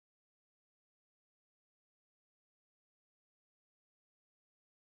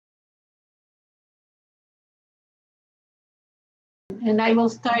and I will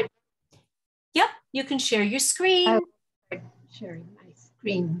start. Yep, you can share your screen. I will start sharing my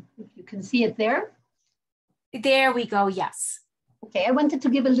screen. If you can see it there. There we go, yes. Okay, I wanted to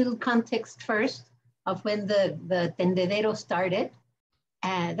give a little context first of when the Tendedero started.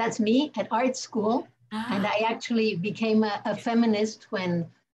 That's me at art school. And I actually became a feminist when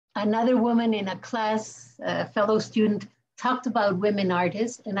another woman in a class, a fellow student, talked about women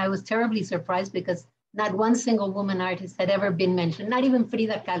artists. And I was terribly surprised because not one single woman artist had ever been mentioned, not even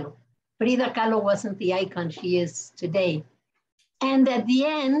Frida Kahlo. Frida Kahlo wasn't the icon she is today. And at the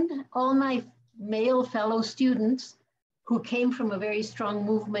end, all my male fellow students who came from a very strong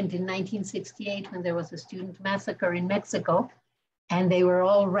movement in 1968 when there was a student massacre in Mexico, and they were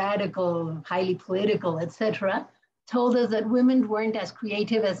all radical, highly political, etc., told us that women weren't as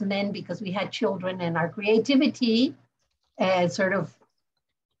creative as men because we had children and our creativity sort of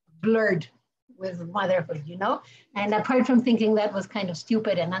blurred with motherhood, you know? And apart from thinking that was kind of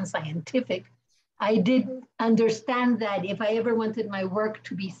stupid and unscientific, I did understand that if I ever wanted my work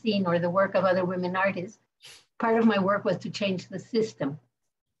to be seen or the work of other women artists, part of my work was to change the system.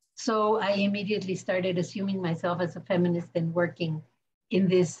 So I immediately started assuming myself as a feminist and working in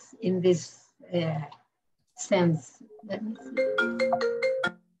this sense.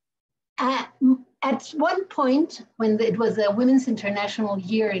 At one point, when it was a Women's International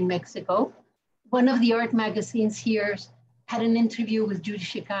Year in Mexico, one of the art magazines here had an interview with Judy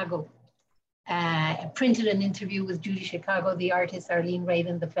Chicago, printed an interview with Judy Chicago, the artist Arlene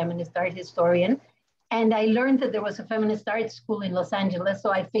Raven, the feminist art historian. And I learned that there was a feminist art school in Los Angeles,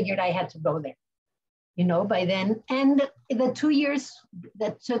 so I figured I had to go there, you know, by then. And the 2 years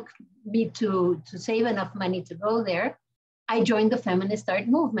that took me to save enough money to go there, I joined the feminist art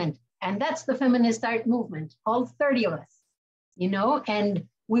movement. And that's the feminist art movement, all 30 of us, you know, and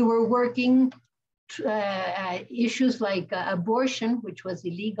we were working issues like abortion, which was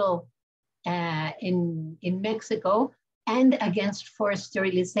illegal in Mexico, and against forced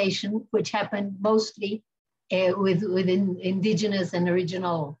sterilization, which happened mostly within indigenous and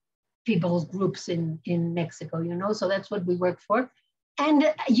original people's groups in Mexico, you know, so that's what we worked for.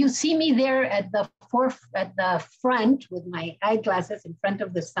 And you see me there at the front with my eyeglasses in front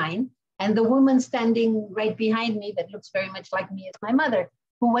of the sign, and the woman standing right behind me that looks very much like me is my mother,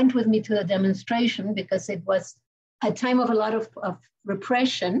 who went with me to the demonstration because it was a time of a lot of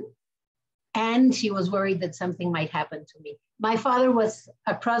repression. And she was worried that something might happen to me. My father was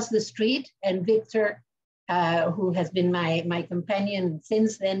across the street, and Victor, who has been my companion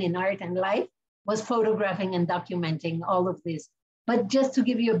since then in art and life, was photographing and documenting all of this. But just to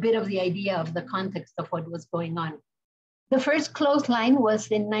give you a bit of the idea of the context of what was going on. The first clothesline was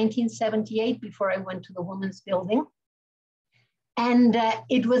in 1978, before I went to the Women's Building. And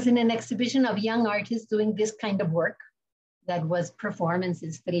it was in an exhibition of young artists doing this kind of work. That was performance,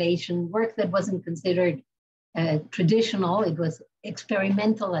 installation, work that wasn't considered traditional. It was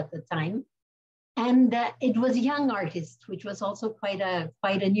experimental at the time. And it was young artists, which was also quite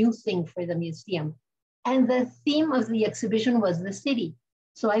a new thing for the museum. And the theme of the exhibition was the city.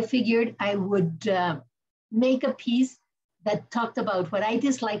 So I figured I would make a piece that talked about what I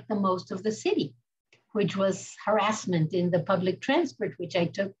disliked the most of the city, which was harassment in the public transport, which I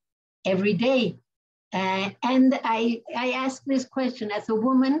took every day. And I asked this question, as a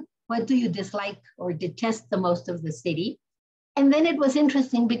woman, what do you dislike or detest the most of the city? And then it was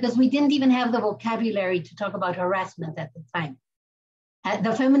interesting because we didn't even have the vocabulary to talk about harassment at the time.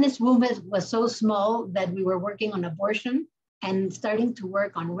 The feminist movement was so small that we were working on abortion and starting to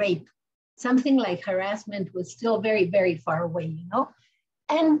work on rape. Something like harassment was still very, very far away, you know?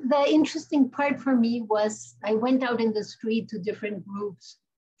 And the interesting part for me was I went out in the street to different groups.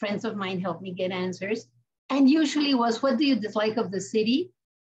 Friends of mine helped me get answers. And usually was, what do you dislike of the city?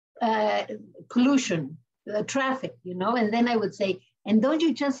 Pollution, the traffic, you know? And then I would say, and don't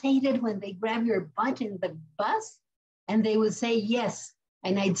you just hate it when they grab your butt in the bus? And they would say, yes.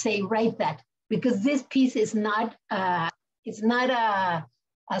 And I'd say, write that, because this piece is not a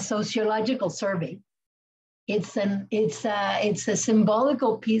sociological survey. It's a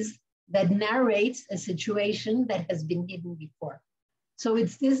symbolical piece that narrates a situation that has been hidden before. So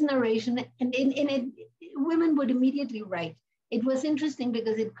it's this narration, and in it, women would immediately write. It was interesting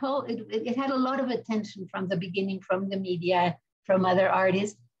because it had a lot of attention from the beginning, from the media, from other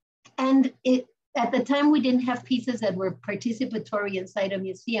artists. And at the time, we didn't have pieces that were participatory inside a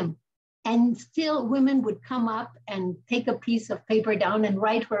museum. And still, women would come up and take a piece of paper down and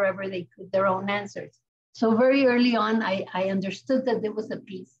write wherever they could their own answers. So very early on, I understood that there was a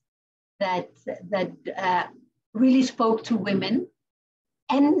piece that really spoke to women.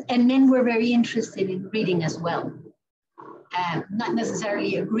 And men were very interested in reading as well. not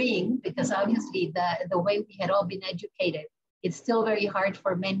necessarily agreeing, because obviously the way we had all been educated, it's still very hard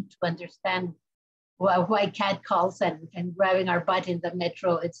for men to understand why catcalls and grabbing our butt in the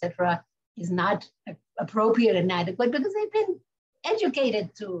metro, etc., is not appropriate and adequate, because they've been educated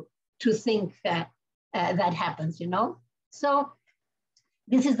to think that happens, you know? So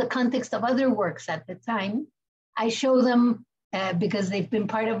this is the context of other works at the time. I show them because they've been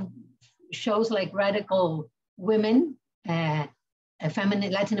part of shows like Radical Women,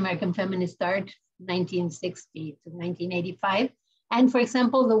 Latin American Feminist Art, 1960 to 1985. And for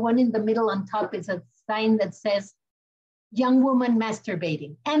example, the one in the middle on top is a sign that says, young woman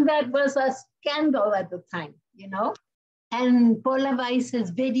masturbating. And that was a scandal at the time, you know? And Paula Weiss's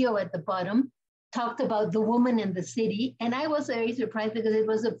video at the bottom talked about the woman in the city. And I was very surprised because it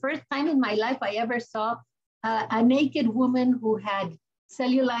was the first time in my life I ever saw a naked woman who had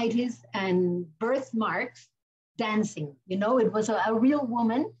cellulitis and birthmarks dancing. You know, it was a real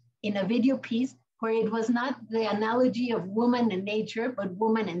woman in a video piece where it was not the analogy of woman and nature, but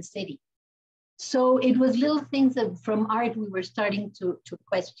woman and city. So it was little things that from art we were starting to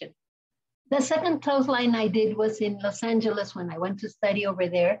question. The second clothesline I did was in Los Angeles when I went to study over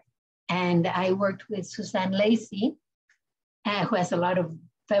there. And I worked with Suzanne Lacey, who has a lot of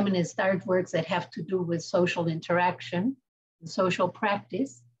feminist artworks that have to do with social interaction, and social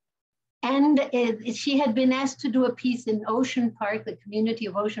practice. And she had been asked to do a piece in Ocean Park, the community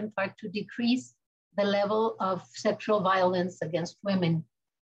of Ocean Park, to decrease the level of sexual violence against women.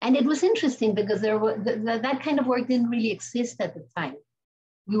 And it was interesting because that kind of work didn't really exist at the time.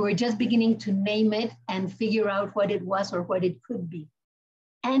 We were just beginning to name it and figure out what it was or what it could be.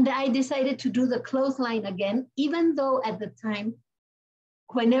 And I decided to do the clothesline again, even though at the time,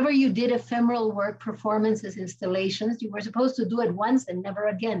 whenever you did ephemeral work, performances, installations, you were supposed to do it once and never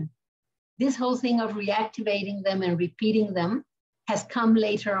again. This whole thing of reactivating them and repeating them has come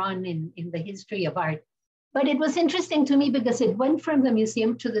later on in the history of art. But it was interesting to me because it went from the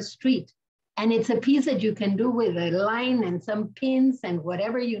museum to the street. And it's a piece that you can do with a line and some pins and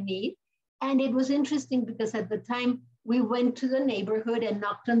whatever you need. And it was interesting because at the time, we went to the neighborhood and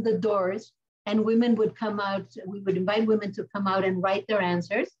knocked on the doors, and women would come out. We would invite women to come out and write their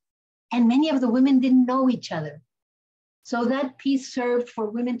answers. And many of the women didn't know each other. So that piece served for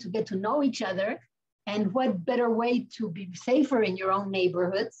women to get to know each other. And what better way to be safer in your own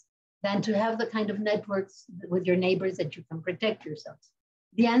neighborhoods than to have the kind of networks with your neighbors that you can protect yourselves.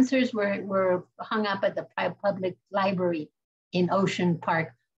 The answers were hung up at the public library in Ocean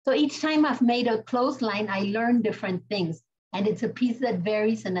Park. So each time I've made a clothesline, I learn different things. And it's a piece that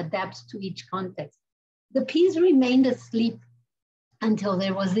varies and adapts to each context. The piece remained asleep until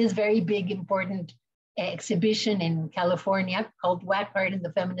there was this very big, important exhibition in California called Whack Art in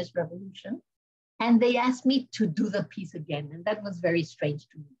the Feminist Revolution. And they asked me to do the piece again. And that was very strange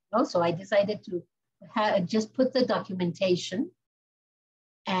to me. You know? So I decided to just put the documentation.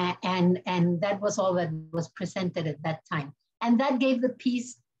 And that was all that was presented at that time. And that gave the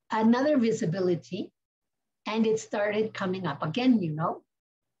piece another visibility, and it started coming up again, you know.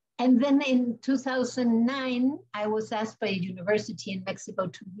 And then in 2009, I was asked by a university in Mexico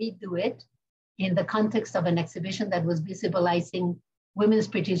to redo it in the context of an exhibition that was visibilizing women's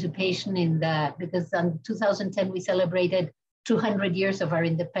participation because in 2010, we celebrated 200 years of our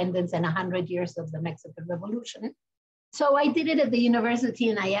independence and 100 years of the Mexican Revolution. So I did it at the university,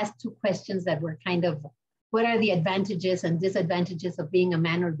 and I asked two questions that were kind of, what are the advantages and disadvantages of being a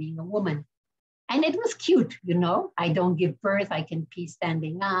man or being a woman? And it was cute, you know. I don't give birth, I can pee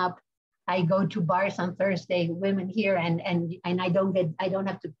standing up. I go to bars on Thursday, women here, and I don't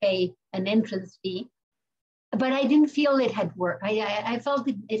have to pay an entrance fee. But I didn't feel it had worked. I felt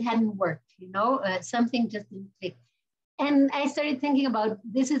it hadn't worked, you know, something just didn't click. And I started thinking about,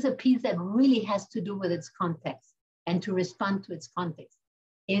 this is a piece that really has to do with its context and to respond to its context.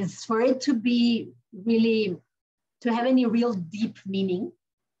 Is for it to be really, to have any real deep meaning,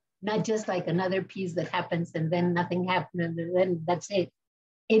 not just like another piece that happens and then nothing happened and then that's it.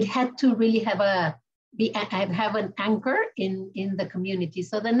 It had to really have an anchor in the community.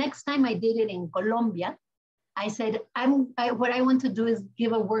 So the next time I did it in Colombia, I said, what I want to do is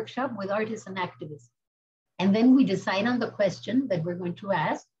give a workshop with artists and activists. And then we decide on the question that we're going to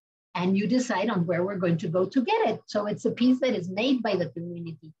ask, and you decide on where we're going to go to get it. So it's a piece that is made by the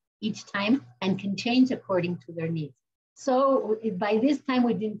community each time and can change according to their needs. So by this time,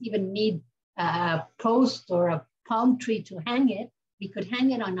 we didn't even need a post or a palm tree to hang it. We could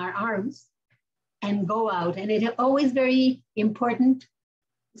hang it on our arms and go out. And it's always very important.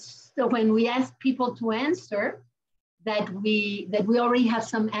 So when we ask people to answer, that we already have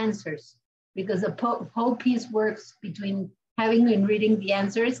some answers, because the whole piece works between having been reading the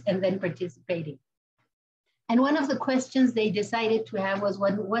answers and then participating. And one of the questions they decided to have was,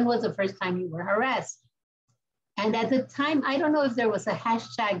 when was the first time you were harassed? And at the time, I don't know if there was a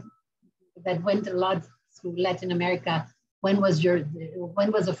hashtag that went a lot through Latin America. When was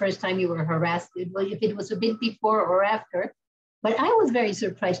the first time you were harassed? If it was a bit before or after. But I was very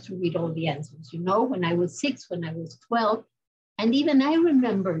surprised to read all the answers, you know, when I was 6, when I was 12. And even I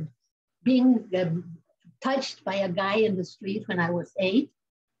remembered being touched by a guy in the street when I was 8.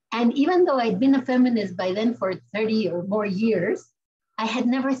 And even though I'd been a feminist by then for 30 or more years, I had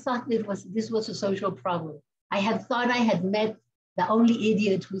never thought this was a social problem. I had thought I had met the only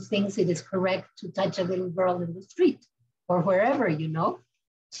idiot who thinks it is correct to touch a little girl in the street or wherever, you know.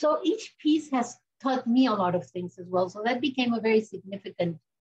 So each piece has taught me a lot of things as well. So that became a very significant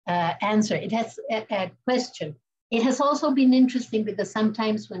answer. It has a question. It has also been interesting because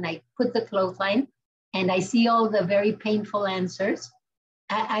sometimes when I put the clothesline and I see all the very painful answers,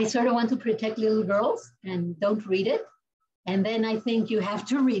 I sort of want to protect little girls and don't read it. And then I think you have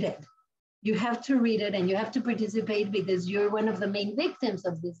to read it. You have to read it and you have to participate because you're one of the main victims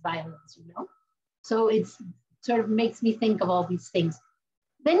of this violence, you know? So it sort of makes me think of all these things.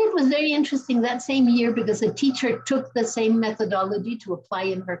 Then it was very interesting that same year because a teacher took the same methodology to apply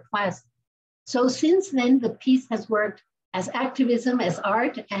in her class. So since then, the piece has worked as activism, as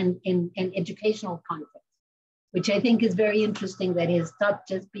art, and in educational context, which I think is very interesting, that is not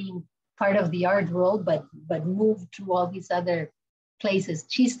just being part of the art world, but moved to all these other places.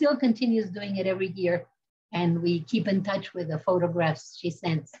 She still continues doing it every year, and we keep in touch with the photographs she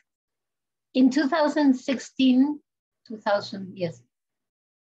sends. In 2016, yes,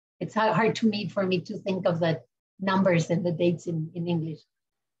 it's hard for me to think of the numbers and the dates in English.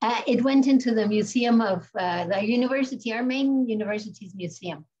 It went into the museum of the university, our main university's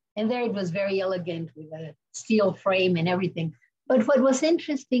museum. And there it was very elegant with a steel frame and everything. But what was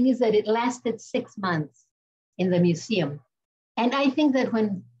interesting is that it lasted 6 months in the museum. And I think that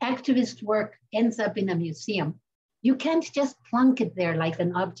when activist work ends up in a museum, you can't just plunk it there like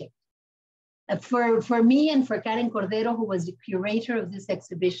an object. For me and for Karen Cordero, who was the curator of this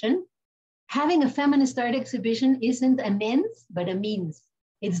exhibition, having a feminist art exhibition isn't an end, but a means.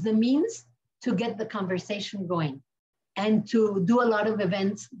 It's the means to get the conversation going and to do a lot of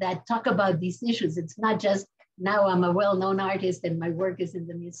events that talk about these issues. It's not just now I'm a well-known artist and my work is in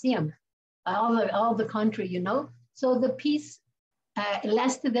the museum. All the contrary, you know. So the piece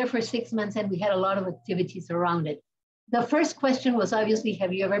lasted there for 6 months and we had a lot of activities around it. The first question was obviously,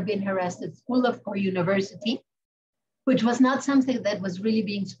 have you ever been harassed at school or university? Which was not something that was really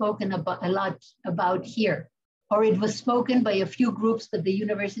being spoken about a lot about here. Or it was spoken by a few groups, but the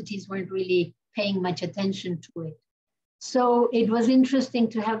universities weren't really paying much attention to it. So it was interesting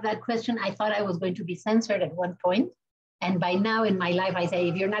to have that question. I thought I was going to be censored at one point. And by now in my life, I say,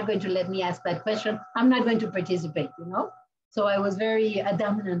 if you're not going to let me ask that question, I'm not going to participate, you know? So I was very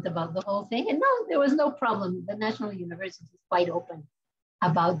dominant about the whole thing. And no, there was no problem. The National University is quite open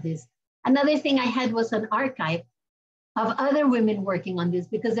about this. Another thing I had was an archive of other women working on this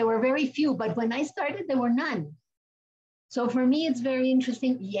because there were very few, but when I started, there were none. So for me, it's very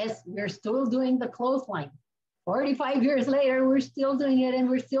interesting. Yes, we're still doing the clothesline. 45 years later, we're still doing it and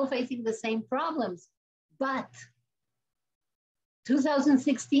we're still facing the same problems. But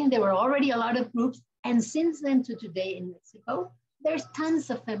 2016, there were already a lot of groups. And since then to today in Mexico, there's tons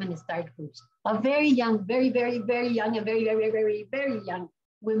of feminist art groups of very young, very, very, very young and very, very, very, very young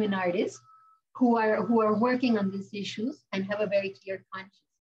women artists who are working on these issues and have a very clear conscience.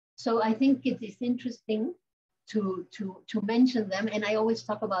 So I think it is interesting to mention them. And I always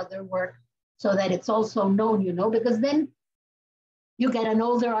talk about their work so that it's also known, you know, because then you get an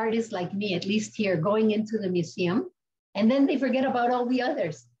older artist like me, at least here, going into the museum, and then they forget about all the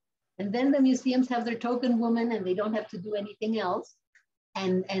others. And then the museums have their token woman and they don't have to do anything else.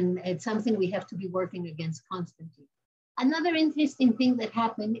 And it's something we have to be working against constantly. Another interesting thing that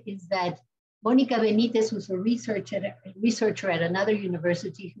happened is that Mónica Benítez, who's a researcher at another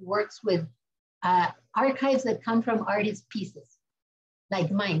university who works with archives that come from artist pieces,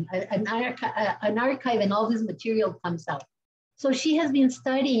 like mine, an archive and all this material comes out. So she has been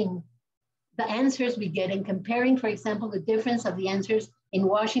studying the answers we get and comparing, for example, the difference of the answers in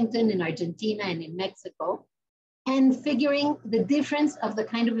Washington, in Argentina, and in Mexico, and figuring the difference of the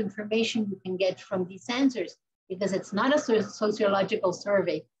kind of information you can get from these answers, because it's not a sociological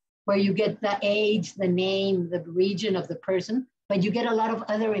survey where you get the age, the name, the region of the person, but you get a lot of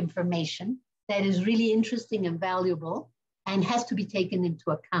other information that is really interesting and valuable and has to be taken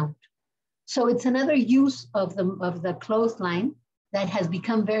into account. So it's another use of the clothesline that has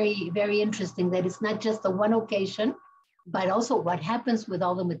become very, very interesting, that it's not just a one occasion, but also what happens with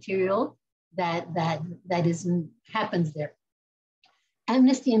all the material that happens there.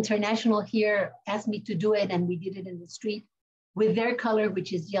 Amnesty International here asked me to do it, and we did it in the street with their color,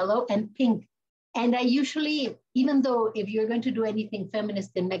 which is yellow and pink. And I usually, even though if you're going to do anything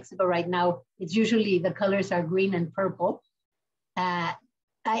feminist in Mexico right now, it's usually the colors are green and purple. I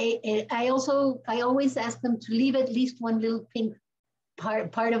always ask them to leave at least one little pink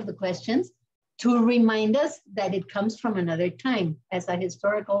part of the questions to remind us that it comes from another time as a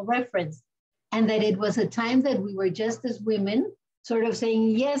historical reference, and that it was a time that we were just as women sort of saying,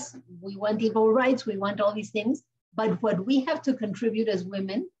 yes, we want equal rights, we want all these things, but what we have to contribute as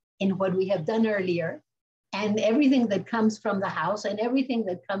women in what we have done earlier, and everything that comes from the house and everything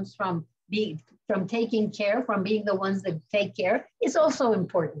that comes from taking care, from being the ones that take care, is also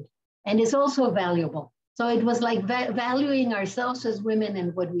important and is also valuable. So it was like valuing ourselves as women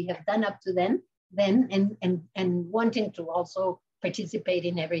and what we have done up to then and wanting to also participate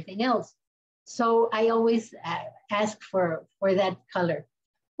in everything else. So I always ask for that color.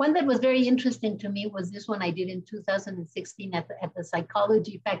 One that was very interesting to me was this one I did in 2016 at the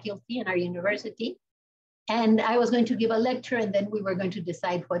psychology faculty in our university. And I was going to give a lecture, and then we were going to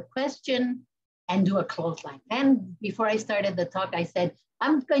decide what question and do a clothesline. And before I started the talk, I said,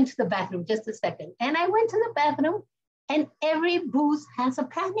 I'm going to the bathroom just a second. And I went to the bathroom, and every booth has a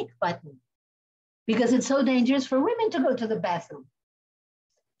panic button because it's so dangerous for women to go to the bathroom.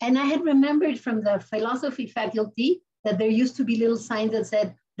 And I had remembered from the philosophy faculty that there used to be little signs that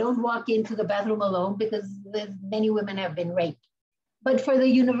said, don't walk into the bathroom alone because many women have been raped. But for the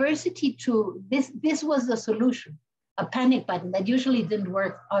university too, this was the solution, a panic button that usually didn't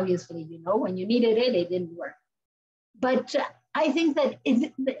work, obviously, you know, when you needed it, it didn't work. But I think that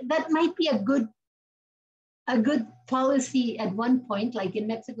that might be a good policy at one point, like in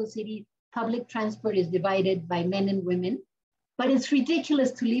Mexico City, public transport is divided by men and women, but it's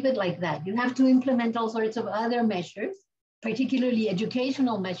ridiculous to leave it like that. You have to implement all sorts of other measures, particularly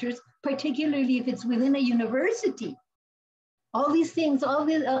educational measures, particularly if it's within a university. All these things, all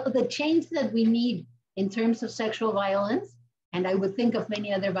the change that we need in terms of sexual violence, and I would think of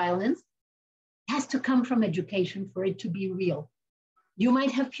many other violence, has to come from education for it to be real. You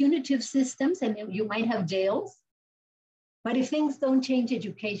might have punitive systems and you might have jails, but if things don't change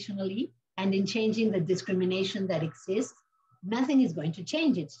educationally and in changing the discrimination that exists, nothing is going to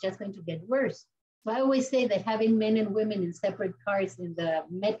change. It's just going to get worse. So I always say that having men and women in separate cars in the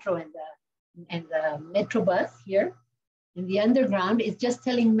metro and the metro bus here in the underground is just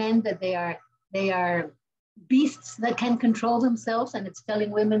telling men that they are beasts that can control themselves, and it's telling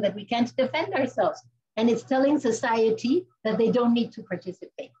women that we can't defend ourselves. And it's telling society that they don't need to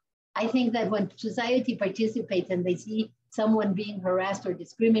participate. I think that when society participates and they see someone being harassed or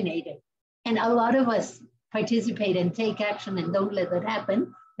discriminated, and a lot of us participate and take action and don't let that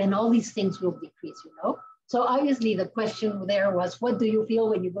happen, then all these things will decrease, you know? So obviously the question there was, what do you feel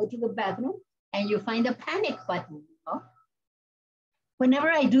when you go to the bathroom and you find a panic button, you know? Whenever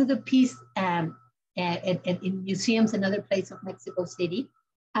I do the piece in museums and other places of Mexico City,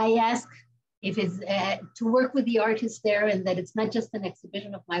 I ask if it's to work with the artists there, and that it's not just an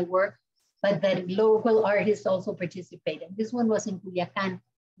exhibition of my work, but that local artists also participate. And this one was in Culiacán,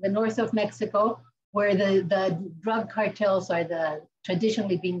 the north of Mexico, where the drug cartels are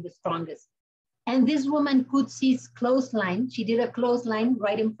traditionally being the strongest. And this woman Kutsi's clothesline, she did a clothesline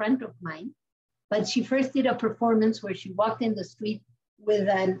right in front of mine, but she first did a performance where she walked in the street with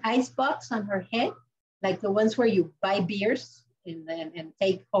an ice box on her head, like the ones where you buy beers and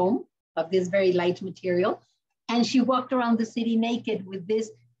take home, of this very light material. And she walked around the city naked with this,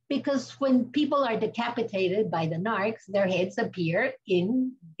 because when people are decapitated by the narcs, their heads appear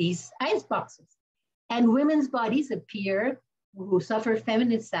in these ice boxes. And women's bodies appear who suffer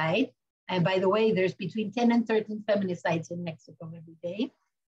feminicide. And by the way, there's between 10 and 13 feminicides in Mexico every day.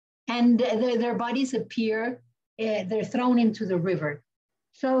 And their bodies appear, they're thrown into the river.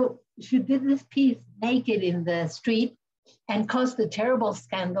 So she did this piece naked in the street and caused a terrible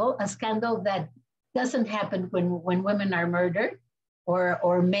scandal, a scandal that doesn't happen when women are murdered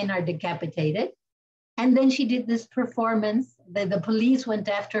or men are decapitated. And then she did this performance. The police went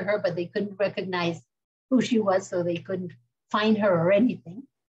after her, but they couldn't recognize who she was, so they couldn't find her or anything.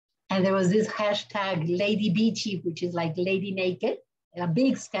 And there was this hashtag Lady Beachy, which is like Lady Naked, a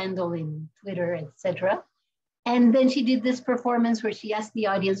big scandal in Twitter, etc. And then she did this performance where she asked the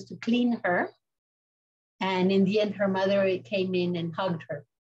audience to clean her. And in the end, her mother came in and hugged her.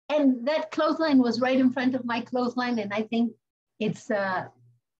 And that clothesline was right in front of my clothesline. And I think it's,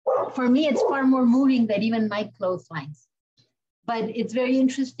 for me, it's far more moving than even my clotheslines. But it's very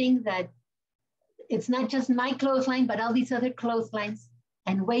interesting that it's not just my clothesline, but all these other clotheslines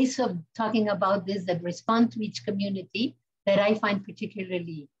and ways of talking about this that respond to each community that I find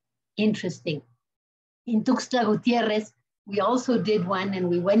particularly interesting. In Tuxtla Gutierrez, we also did one, and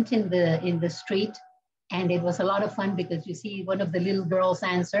we went in the street, and it was a lot of fun because you see one of the little girls'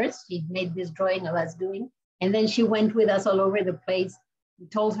 answers. She made this drawing of us doing, and then she went with us all over the place. We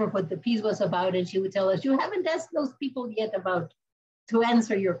told her what the piece was about, and she would tell us, you haven't asked those people yet about to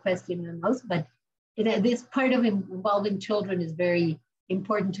answer your question on those, but this part of involving children is very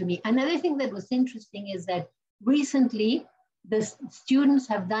important to me. Another thing that was interesting is that recently the students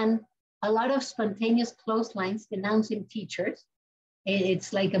have done a lot of spontaneous clotheslines denouncing teachers.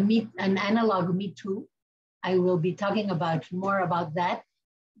 It's like an analog Me Too. I will be talking more about that.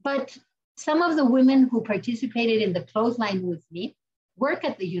 But some of the women who participated in the clothesline with me work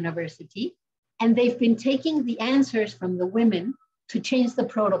at the university, and they've been taking the answers from the women to change the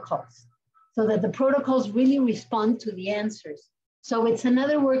protocols so that the protocols really respond to the answers. So it's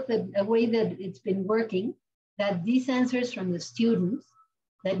another a way that it's been working, that these answers from the students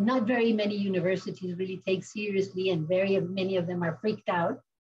that not very many universities really take seriously, and very many of them are freaked out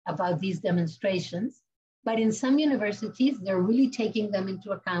about these demonstrations. But in some universities, they're really taking them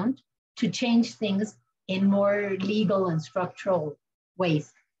into account to change things in more legal and structural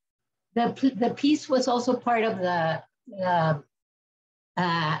ways. The piece was also part of the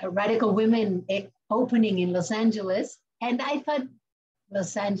Radical Women opening in Los Angeles. And I thought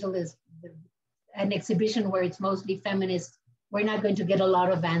Los Angeles, an exhibition where it's mostly feminist, we're not going to get a lot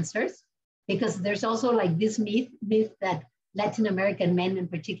of answers, because there's also like this myth that Latin American men,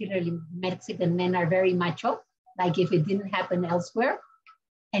 and particularly Mexican men, are very macho, like if it didn't happen elsewhere,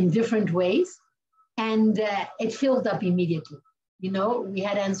 in different ways. And it filled up immediately. You know, we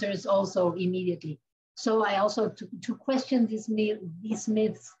had answers also immediately. So I also, to question these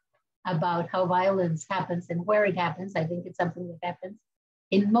myths about how violence happens and where it happens, I think it's something that happens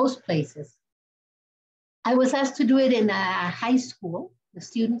in most places. I was asked to do it in a high school. The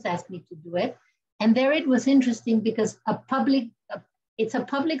students asked me to do it. And there it was interesting because it's a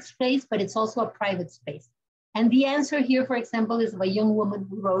public space, but it's also a private space. And the answer here, for example, is of a young woman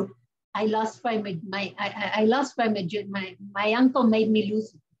who wrote, my uncle made me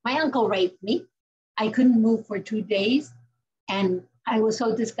lose, my uncle raped me. I couldn't move for 2 days. And I was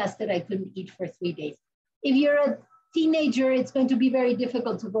so disgusted I couldn't eat for 3 days. If you're a teenager, it's going to be very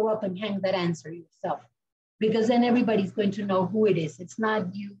difficult to go up and hang that answer yourself, because then everybody's going to know who it is. It's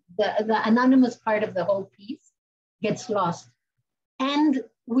not you. The anonymous part of the whole piece gets lost. And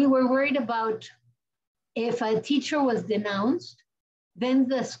we were worried about if a teacher was denounced, then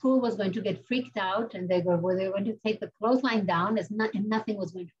the school was going to get freaked out, and they were going to take the clothesline down, and nothing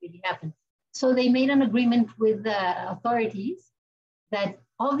was going to really happen. So they made an agreement with the authorities that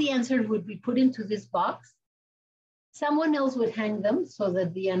all the answers would be put into this box. Someone else would hang them so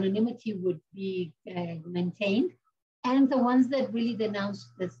that the anonymity would be maintained. And the ones that really denounced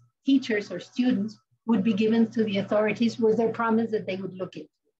the teachers or students would be given to the authorities with their promise that they would look into it.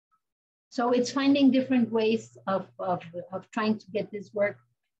 So it's finding different ways of trying to get this work,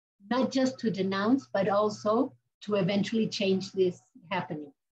 not just to denounce, but also to eventually change this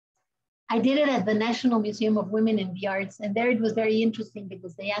happening. I did it at the National Museum of Women in the Arts, and there it was very interesting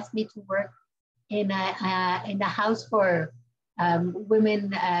because they asked me to work in a house for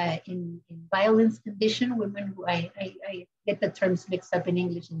women in violence condition, women who I get the terms mixed up in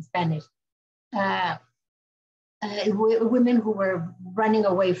English and Spanish, women who were running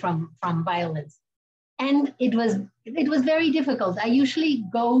away from violence. And it was very difficult. I usually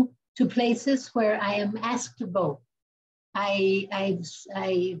go to places where I am asked to go. I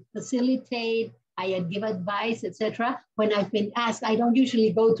facilitate, I give advice, etc. When I've been asked, I don't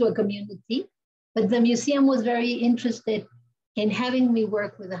usually go to a community, but the museum was very interested in having me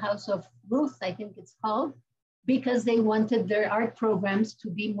work with the House of Ruth, I think it's called, because they wanted their art programs to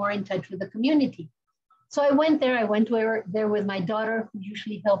be more in touch with the community. So I went there with my daughter, who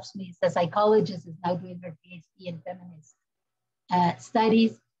usually helps me, as a psychologist, is now doing her PhD in feminist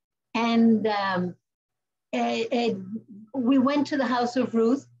studies. And we went to the House of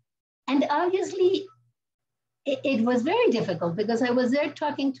Ruth, and obviously it was very difficult because I was there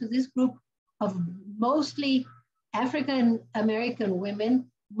talking to this group of mostly African American women,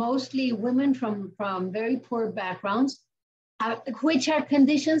 mostly women from very poor backgrounds, which are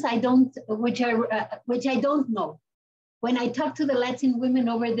conditions which I don't know. When I talked to the Latin women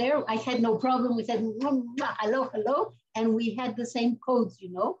over there, I had no problem. We said, hello, hello, and we had the same codes,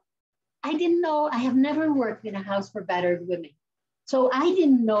 you know. I didn't know, I have never worked in a house for battered women. So I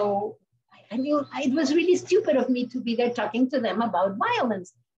didn't know, I knew it was really stupid of me to be there talking to them about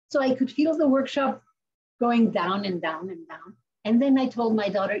violence. So I could feel the workshop going down and down and down. And then I told my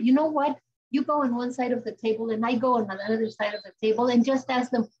daughter, you know what? You go on one side of the table and I go on another side of the table and just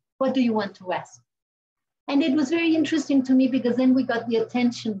ask them, what do you want to ask? And it was very interesting to me because then we got the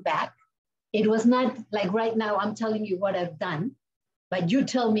attention back. It was not like right now, I'm telling you what I've done, but you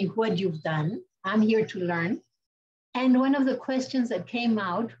tell me what you've done. I'm here to learn. And one of the questions that came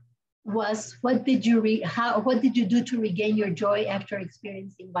out was, what did you do to regain your joy after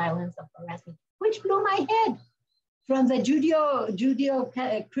experiencing violence or harassment? Which blew my head. From the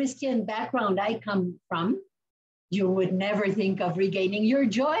Judeo-Christian background I come from, you would never think of regaining your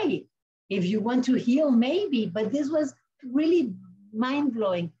joy. If you want to heal, maybe, but this was really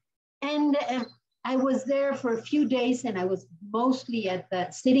mind-blowing. And I was there for a few days and I was mostly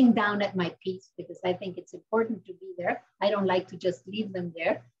sitting down at my piece because I think it's important to be there. I don't like to just leave them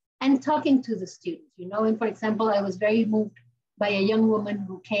there, and talking to the students, you know. And for example, I was very moved by a young woman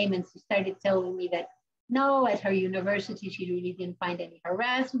who came and she started telling me that no, at her university, she really didn't find any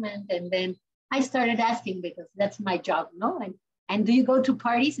harassment. And then I started asking, because that's my job, no? And do you go to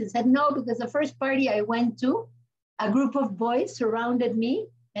parties? And said, no, because the first party I went to, a group of boys surrounded me,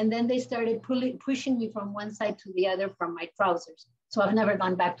 and then they started pushing me from one side to the other from my trousers. So I've never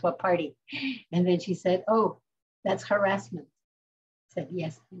gone back to a party. And then she said, oh, that's harassment. I said,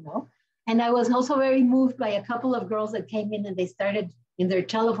 yes, you know. And I was also very moved by a couple of girls that came in and they started in their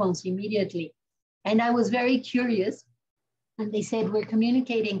telephones immediately. And I was very curious. And they said, we're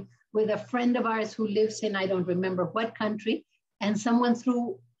communicating with a friend of ours who lives in, I don't remember what country, and someone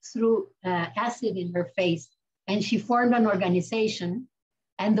threw acid in her face. And she formed an organization.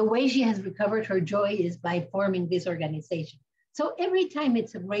 And the way she has recovered her joy is by forming this organization. So every time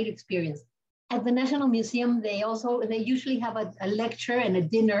it's a great experience. At the National Museum, they usually have a lecture and a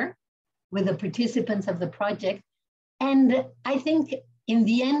dinner with the participants of the project. And I think in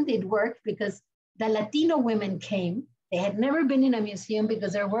the end it worked because the Latino women came. They had never been in a museum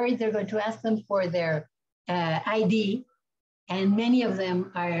because they're worried they're going to ask them for their ID. And many of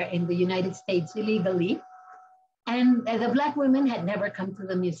them are in the United States illegally. And the Black women had never come to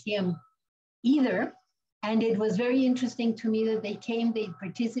the museum either. And it was very interesting to me that they came, they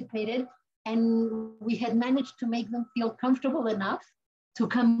participated, and we had managed to make them feel comfortable enough to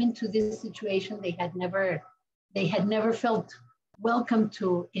come into this situation they had never felt welcome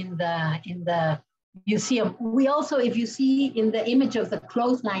to in the museum. We also, if you see in the image of the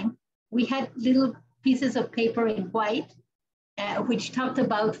clothesline, we had little pieces of paper in white, which talked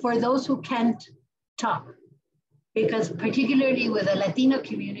about for those who can't talk. Because particularly with the Latino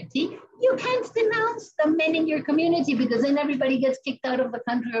community, you can't denounce the men in your community because then everybody gets kicked out of the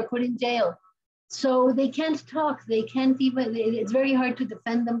country or put in jail. So they can't talk, they can't even, it's very hard to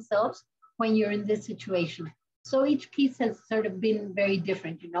defend themselves when you're in this situation. So each piece has sort of been very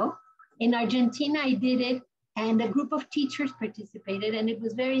different, you know. In Argentina, I did it and a group of teachers participated, and it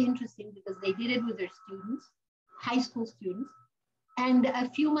was very interesting because they did it with their students, high school students. And a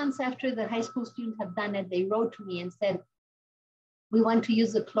few months after the high school students had done it, they wrote to me and said, we want to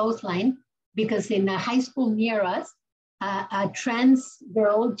use the clothesline because in a high school near us, a trans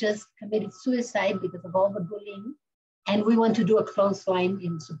girl just committed suicide because of all the bullying. And we want to do a clothesline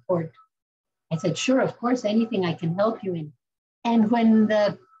in support. I said, sure, of course, anything I can help you in. And when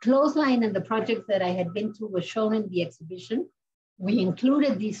the clothesline and the project that I had been to was shown in the exhibition, we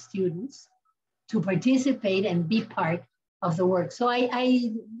included these students to participate and be part of the work. So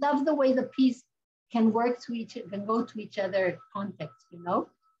I love the way the piece can go to each other context, you know.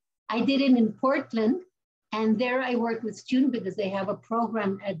 I did it in Portland, and there I worked with students because they have a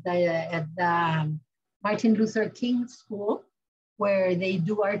program at the Martin Luther King School where they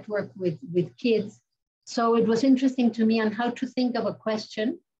do artwork with kids. So it was interesting to me on how to think of a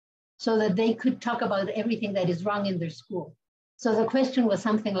question so that they could talk about everything that is wrong in their school. So the question was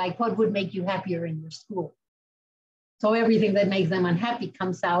something like, what would make you happier in your school? So everything that makes them unhappy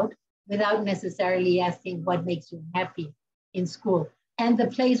comes out without necessarily asking what makes you happy in school. And the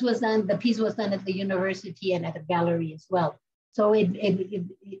piece was done at the university and at a gallery as well. So in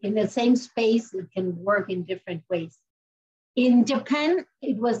the same space, it can work in different ways. In Japan,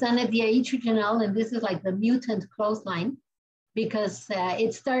 it was done at the Aichi Triennale, and this is like the mutant clothesline because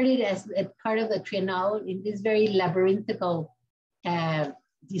it started as part of the Triennale in this very labyrinthical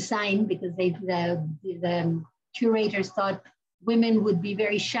design because the curators thought women would be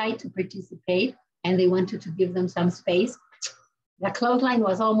very shy to participate and they wanted to give them some space. The clothesline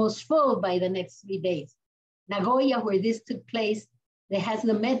was almost full by the next 3 days. Nagoya, where this took place, they has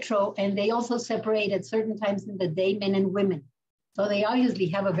the metro and they also separate at certain times in the day men and women. So they obviously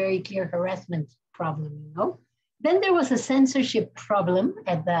have a very clear harassment problem, you know? Then there was a censorship problem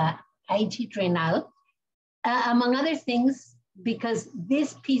at the Aichi Triennale, among other things, because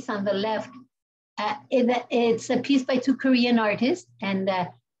this piece on the left, it's a piece by two Korean artists, and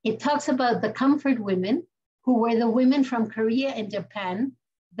it talks about the comfort women who were the women from Korea and Japan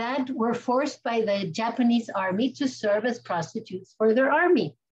that were forced by the Japanese army to serve as prostitutes for their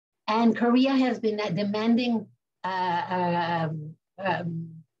army. And Korea has been demanding, I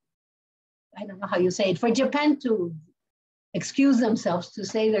don't know how you say it, for Japan to excuse themselves, to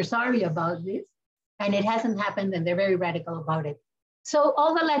say they're sorry about this. And it hasn't happened, and they're very radical about it. So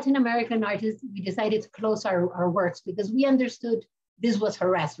all the Latin American artists, we decided to close our works because we understood this was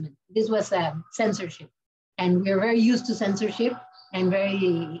harassment. This was censorship. And we're very used to censorship and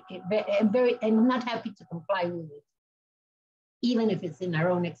very not happy to comply with it, even if it's in our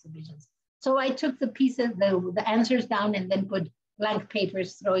own exhibitions. So I took the pieces, the answers down, and then put blank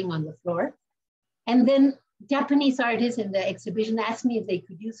papers throwing on the floor. And then Japanese artists in the exhibition asked me if they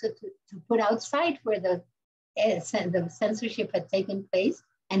could use it to put outside where the censorship had taken place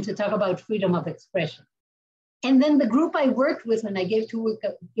and to talk about freedom of expression. And then the group I worked with when I gave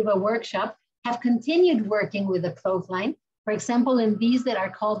a workshop have continued working with the clothesline. For example, in these that are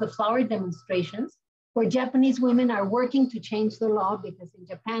called the flower demonstrations, where Japanese women are working to change the law, because in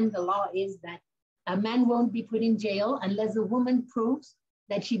Japan, the law is that a man won't be put in jail unless a woman proves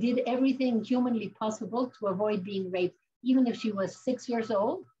that she did everything humanly possible to avoid being raped, even if she was 6 years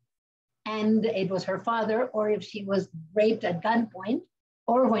old and it was her father, or if she was raped at gunpoint,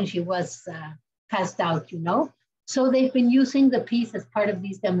 or when she was passed out, you know. So they've been using the piece as part of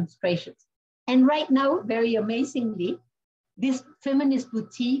these demonstrations. And right now, very amazingly, this feminist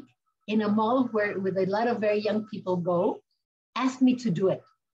boutique in a mall where with a lot of very young people go, asked me to do it.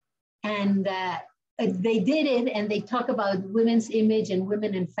 And they did it, and they talk about women's image and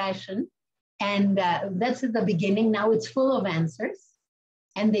women in fashion. And that's at the beginning. Now it's full of answers.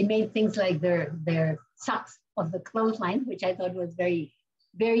 And they made things like their socks of the clothesline, which I thought was very,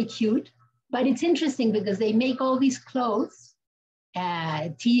 very cute. But it's interesting because they make all these clothes,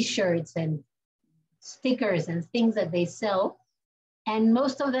 T-shirts and stickers and things that they sell. And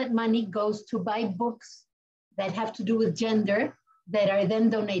most of that money goes to buy books that have to do with gender that are then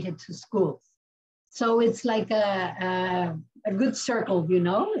donated to schools. So it's like a good circle, you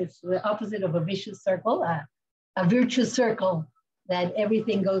know, it's the opposite of a vicious circle, a virtuous circle that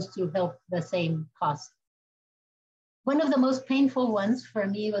everything goes to help the same cause. One of the most painful ones for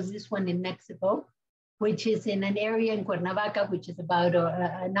me was this one in Mexico, which is in an area in Cuernavaca, which is about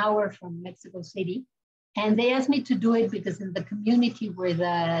an hour from Mexico City. And they asked me to do it because in the community where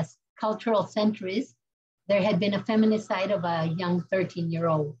the cultural center is, there had been a feminicide of a young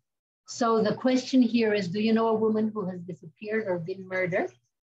 13-year-old. So the question here is, do you know a woman who has disappeared or been murdered?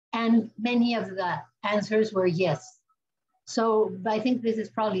 And many of the answers were yes. So I think this is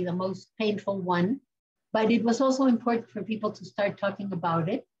probably the most painful one, but it was also important for people to start talking about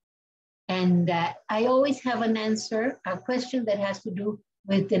it. And I always have an answer, a question that has to do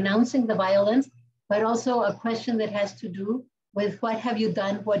with denouncing the violence, but also a question that has to do with what have you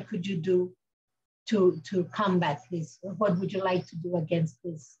done, what could you do to combat this? Or what would you like to do against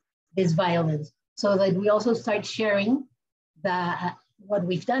this violence? So that we also start sharing what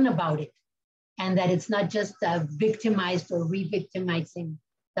we've done about it, and that it's not just victimized or re-victimizing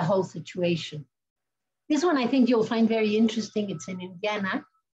the whole situation. This one I think you'll find very interesting. It's in Indiana,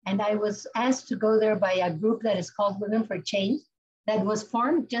 and I was asked to go there by a group that is called Women for Change, that was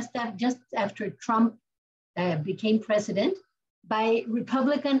formed just after Trump became president by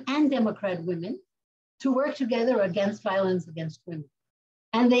Republican and Democrat women to work together against violence against women.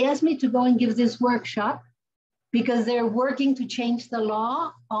 And they asked me to go and give this workshop because they're working to change the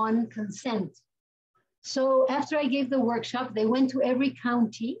law on consent. So after I gave the workshop, they went to every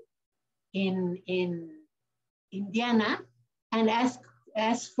county in Indiana and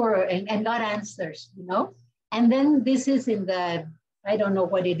asked for and got answers, you know? And then this is in the, I don't know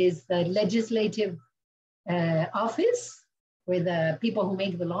what it is, the legislative office where the people who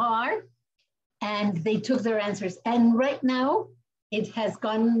make the law are, and they took their answers. And right now it has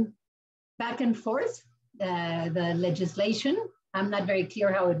gone back and forth, the legislation. I'm not very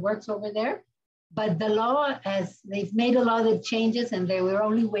clear how it works over there, but the law, as they've made a law that changes, and they were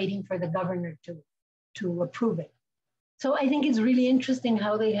only waiting for the governor to approve it. So I think it's really interesting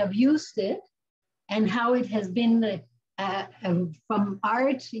how they have used it and how it has been from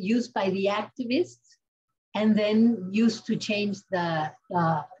art used by the activists and then used to change the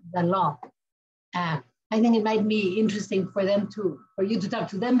law. I think it might be interesting for you to talk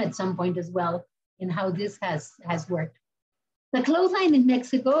to them at some point as well in how this has worked. The clothesline in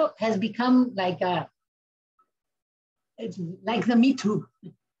Mexico has become like it's like the Me Too.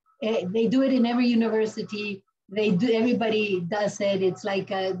 They do it in every university. Everybody does it. It's like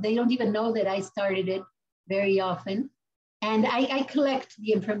they don't even know that I started it very often. And I collect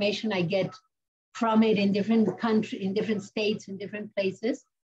the information I get from it in different countries, in different states, in different places,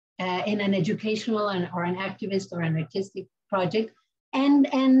 in an educational or an activist or an artistic project.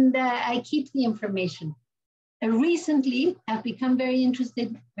 And I keep the information. Recently, I've become very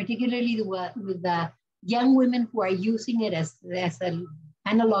interested, particularly with the young women who are using it as an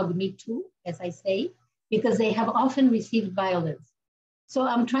analog Me Too, as I say, because they have often received violence. So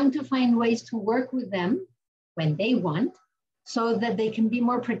I'm trying to find ways to work with them when they want, so that they can be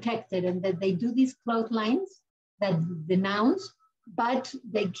more protected and that they do these clotheslines that denounce, but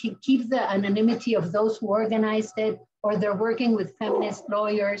they keep the anonymity of those who organized it, or they're working with feminist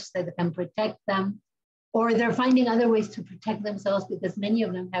lawyers that can protect them, or they're finding other ways to protect themselves because many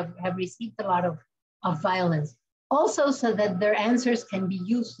of them have received a lot of violence. Also, so that their answers can be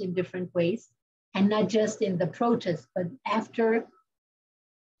used in different ways and not just in the protest, but after,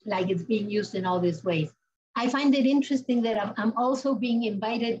 like it's being used in all these ways. I find it interesting that I'm also being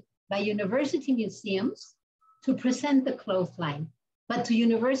invited by university museums to present the clothesline, but to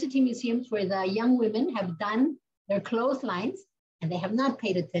university museums where the young women have done their clotheslines and they have not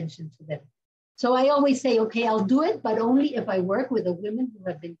paid attention to them. So I always say, okay, I'll do it, but only if I work with the women who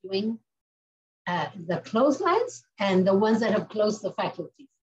have been doing the clotheslines and the ones that have closed the faculties.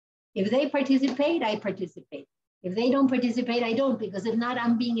 If they participate, I participate. If they don't participate, I don't, because if not,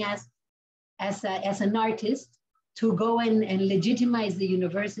 I'm being asked as an artist to go and legitimize the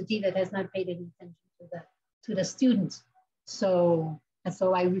university that has not paid any attention to the students. So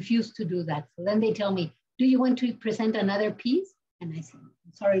I refuse to do that. So then they tell me, do you want to present another piece? And I say,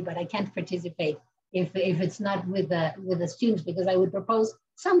 I'm sorry, but I can't participate if it's not with the students, because I would propose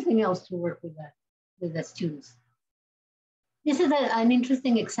something else to work with the students. This is an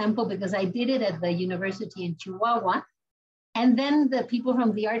interesting example because I did it at the university in Chihuahua. And then the people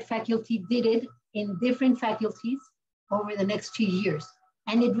from the art faculty did it in different faculties over the next 2 years.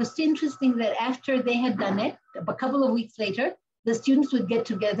 And it was interesting that after they had done it, a couple of weeks later, the students would get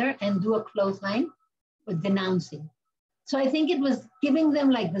together and do a clothesline with denouncing. So I think it was giving them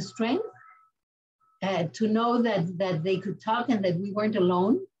like the strength to know that they could talk and that we weren't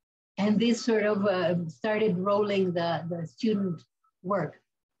alone. And this sort of started rolling the student work.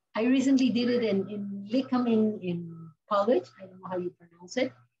 I recently did it in Lickham in college. I don't know how you pronounce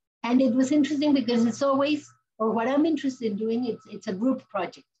it. And it was interesting because it's always, or what I'm interested in doing, it's a group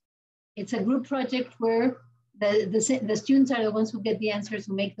project. It's a group project where the students are the ones who get the answers,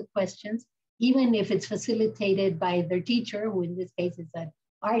 who make the questions, even if it's facilitated by their teacher, who in this case is an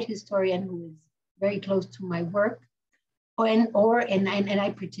art historian who is very close to my work, and I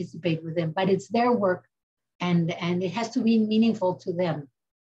participate with them, but it's their work and it has to be meaningful to them.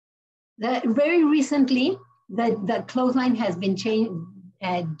 Very recently, the clothesline has been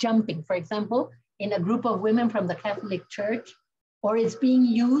jumping, for example, in a group of women from the Catholic Church, or it's being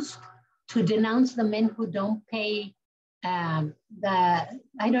used to denounce the men who don't pay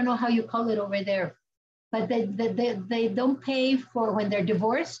I don't know how you call it over there, but they don't pay for, when they're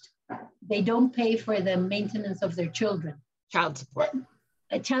divorced, they don't pay for the maintenance of their children. Child support.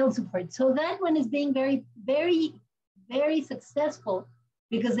 Child support. So that one is being very, very, very successful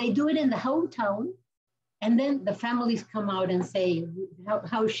because they do it in the hometown, and then the families come out and say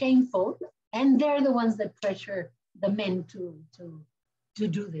how shameful, and they're the ones that pressure the men to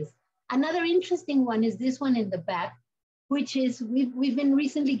do this. Another interesting one is this one in the back, which is we've been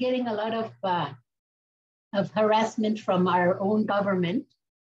recently getting a lot of harassment from our own government.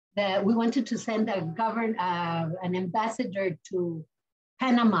 That we wanted to send an ambassador to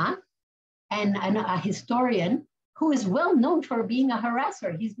Panama and a historian who is well known for being a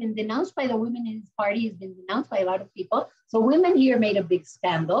harasser. He's been denounced by the women in his party. He's been denounced by a lot of people. So women here made a big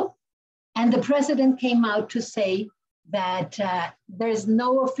scandal. And the president came out to say that there's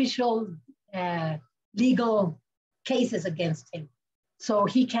no official legal cases against him. So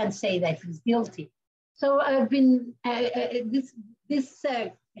he can't say that he's guilty. So I've been, this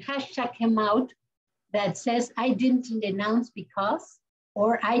hashtag came out that says, I didn't denounce because,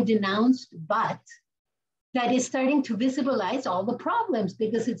 or I denounced, but that is starting to visualize all the problems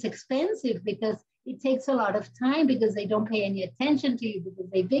because it's expensive, because it takes a lot of time, because they don't pay any attention to you,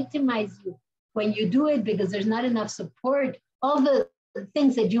 because they victimize you when you do it, because there's not enough support, all the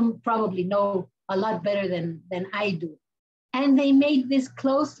things that you probably know a lot better than I do. And they made this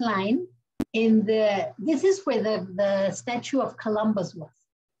clothesline this is where the statue of Columbus was.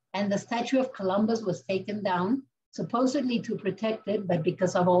 And the statue of Columbus was taken down, supposedly to protect it, but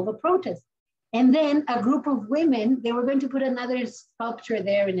because of all the protests. And then a group of women, they were going to put another sculpture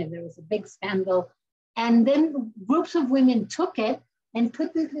there, and there was a big scandal. And then groups of women took it and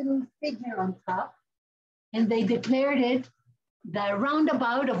put this little figure on top, and they declared it the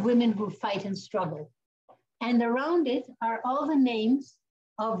roundabout of women who fight and struggle. And around it are all the names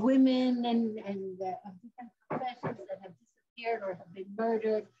of women and of different professions that have disappeared or have been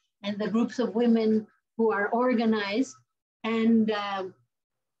murdered, and the groups of women who are organized. And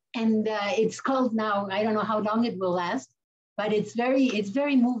it's called now, I don't know how long it will last, but it's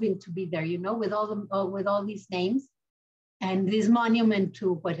very moving to be there, you know, with all these names and this monument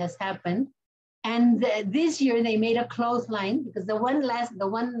to what has happened. And this year they made a clothesline, because the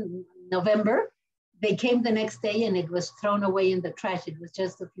one November, they came the next day and it was thrown away in the trash. It was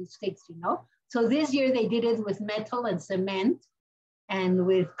just a few sticks, you know. So this year they did it with metal and cement and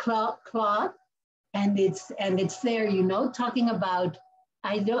with cloth, and it's there, you know, talking about,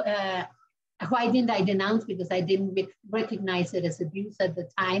 why didn't I denounce? Because I didn't recognize it as abuse at the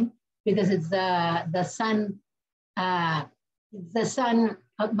time, because it's the son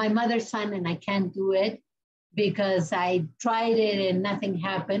of my mother's son, and I can't do it because I tried it and nothing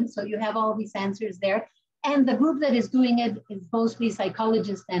happened. So you have all these answers there. And the group that is doing it is mostly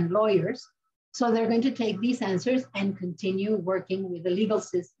psychologists and lawyers. So they're going to take these answers and continue working with the legal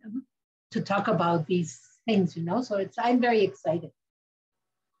system to talk about these things, you know. So I'm very excited.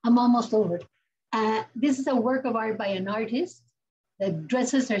 I'm almost over. This is a work of art by an artist that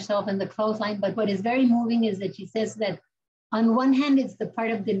dresses herself in the clothesline. But what is very moving is that she says that on one hand, it's the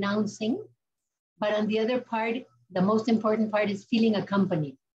part of denouncing, but on the other part, the most important part is feeling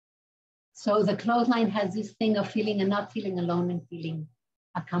accompanied. So the clothesline has this thing of feeling and not feeling alone and feeling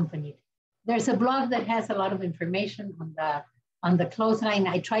accompanied. There's a blog that has a lot of information on the clothesline.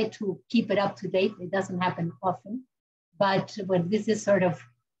 I try to keep it up to date. It doesn't happen often, but when this is sort of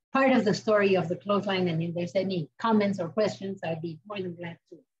part of the story of the clothesline, and if there's any comments or questions, I'd be more than glad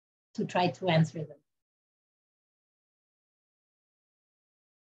to try to answer them.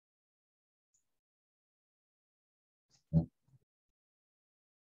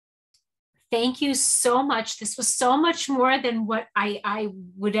 Thank you so much. This was so much more than what I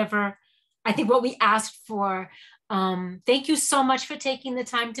would ever, I think what we asked for. Thank you so much for taking the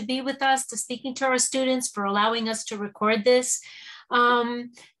time to be with us, to speaking to our students, for allowing us to record this.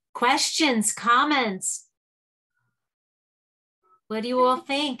 Questions, comments? What do you all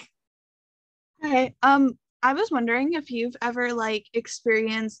think? Hi, I was wondering if you've ever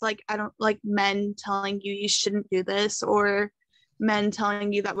experienced men telling you shouldn't do this, or men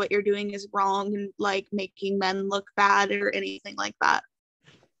telling you that what you're doing is wrong and making men look bad or anything like that.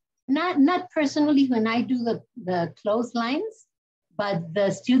 Not personally when I do the clotheslines, but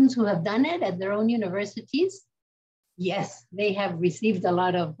the students who have done it at their own universities, yes, they have received a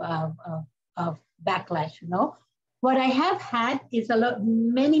lot of backlash, you know. What I have had is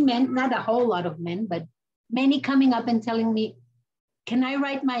many men, not a whole lot of men, but many coming up and telling me, can I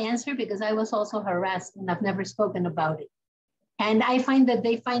write my answer? Because I was also harassed and I've never spoken about it. And I find that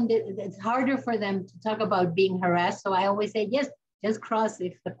they find it's harder for them to talk about being harassed. So I always say, yes, just cross.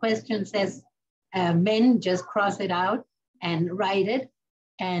 If the question says men, just cross it out and write it.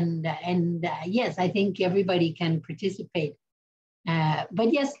 And yes, I think everybody can participate.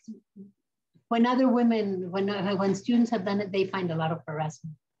 But yes, when other women, when students have done it, they find a lot of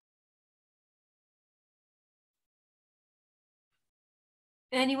harassment.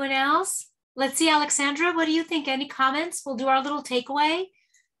 Anyone else? Let's see, Alexandra, what do you think? Any comments? We'll do our little takeaway.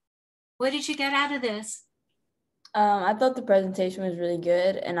 What did you get out of this? I thought the presentation was really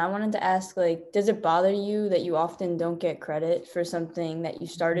good, and I wanted to ask, does it bother you that you often don't get credit for something that you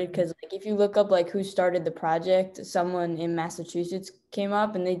started? Because if you look up who started the project, someone in Massachusetts came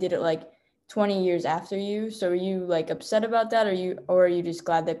up and they did it 20 years after you. So are you upset about that, or are you just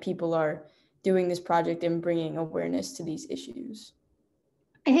glad that people are doing this project and bringing awareness to these issues?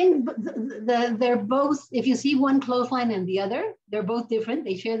 I think they're both, if you see one clothesline and the other, they're both different.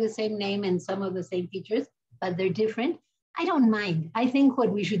 They share the same name and some of the same features, but they're different. I don't mind. I think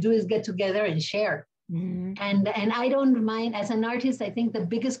what we should do is get together and share. Mm-hmm. And I don't mind. As an artist, I think the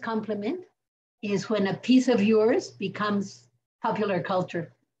biggest compliment is when a piece of yours becomes popular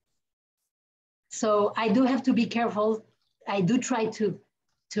culture. So I do have to be careful. I do try to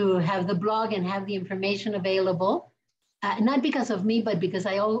have the blog and have the information available. Not because of me, but because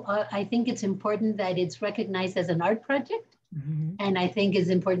I think it's important that it's recognized as an art project. Mm-hmm. And I think it's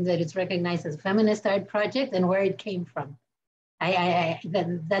important that it's recognized as a feminist art project and where it came from.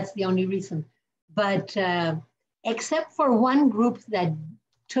 That's the only reason. But except for one group that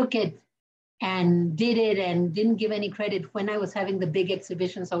took it and did it and didn't give any credit when I was having the big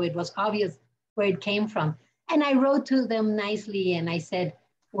exhibition, so it was obvious where it came from. And I wrote to them nicely and I said,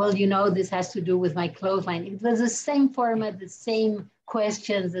 well, you know, this has to do with my clothesline. It was the same format, the same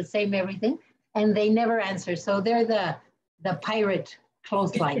questions, the same everything, and they never answer. So they're the pirate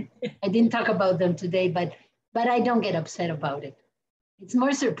clothesline. I didn't talk about them today, but I don't get upset about it. It's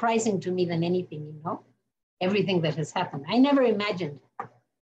more surprising to me than anything, you know, everything that has happened. I never imagined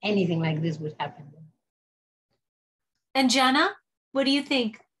anything like this would happen. And Jana, what do you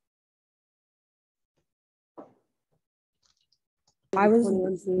think? I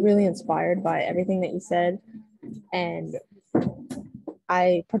was really inspired by everything that you said, and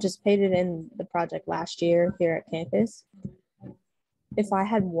I participated in the project last year here at campus. If I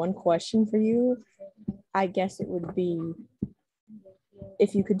had one question for you, I guess it would be,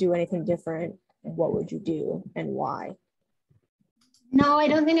 if you could do anything different, what would you do and why? No, I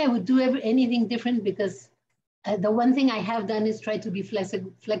don't think I would do anything different, because the one thing I have done is try to be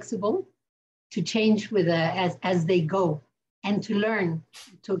flexible, to change with as they go, and to learn,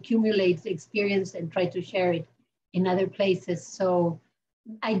 to accumulate experience and try to share it in other places. So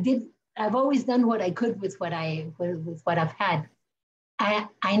I've always done what I could with what I've had.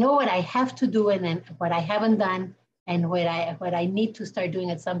 I know what I have to do and then what I haven't done, and what I need to start doing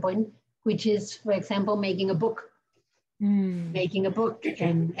at some point, which is, for example, making a book. Making a book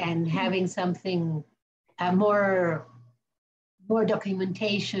and having something more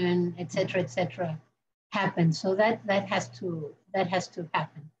documentation, et cetera, happen. So that has to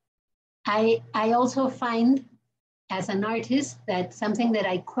happen. I also find, as an artist, that something that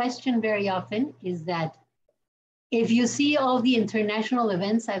I question very often is that if you see all the international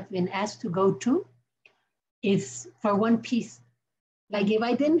events I've been asked to go to, it's for one piece. Like if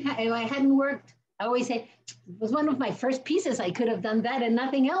I hadn't worked, I always say, it was one of my first pieces. I could have done that and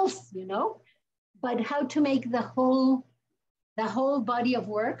nothing else, you know? But how to make the whole body of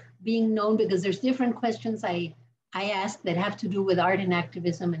work being known, because there's different questions I ask that have to do with art and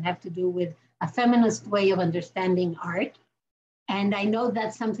activism and have to do with a feminist way of understanding art. And I know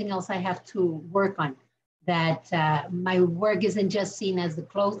that's something else I have to work on, that my work isn't just seen as the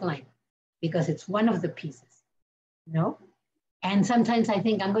clothesline, because it's one of the pieces, you know? And sometimes I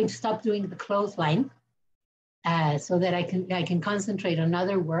think I'm going to stop doing the clothesline so that I can concentrate on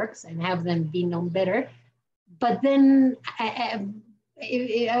other works and have them be known better. But then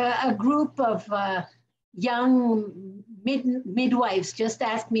a group of young midwives just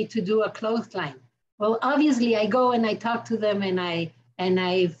asked me to do a clothesline. Well, obviously I go and I talk to them and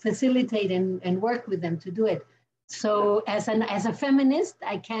I facilitate and work with them to do it. So as a feminist,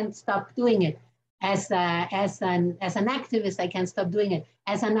 I can't stop doing it. As an activist, I can't stop doing it.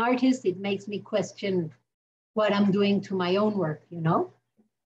 As an artist, it makes me question what I'm doing to my own work, you know?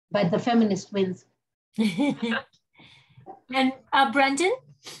 But the feminist wins. And Brendan?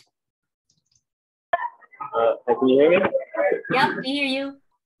 Can you hear me? Yep, we hear you.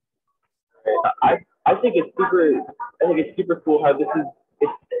 I think it's super cool how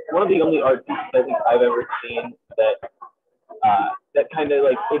it's one of the only art pieces I think I've ever seen that kind of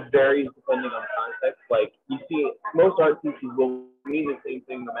like, it varies depending on context. Like you see, most art pieces will mean the same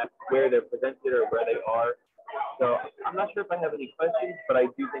thing no matter where they're presented or where they are. So I'm not sure if I have any questions, but I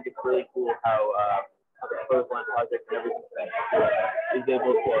do think it's really cool how the Clothesline Project and everything is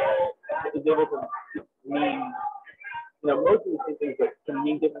able to mean, you know, most of the same things, but can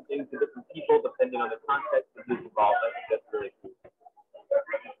mean different things to different people depending on the context of who's involved. I think that's really cool.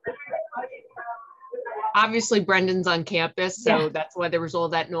 Obviously Brendan's on campus, so that's why there was all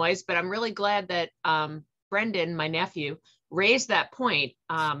that noise, but I'm really glad that Brendan, my nephew, raised that point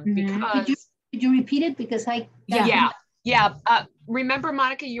because could you repeat it? Because remember,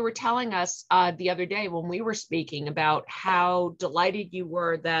 Monica, you were telling us the other day when we were speaking about how delighted you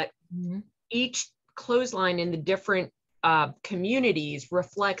were that each clothesline in the different communities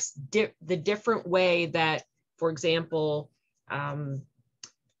reflects the different way that, for example,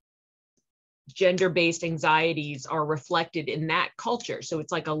 gender-based anxieties are reflected in that culture. So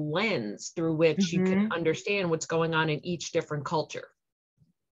it's like a lens through which you can understand what's going on in each different culture.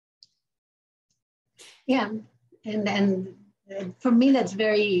 Yeah, and for me, that's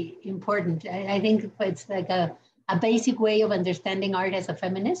very important. I think it's like a basic way of understanding art as a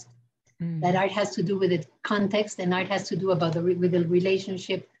feminist, that art has to do with its context, and art has to do with the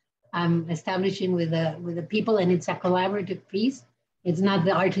relationship establishing with the people, and it's a collaborative piece. It's not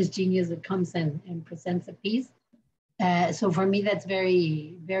the artist genius that comes and presents a piece. So for me, that's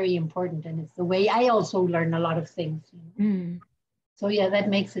very, very important. And it's the way I also learn a lot of things. You know? So yeah, that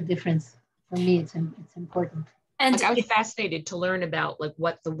makes a difference. For me, it's important. And like, I was fascinated to learn about like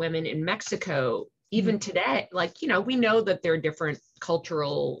what the women in Mexico, even today, like, you know, we know that there are different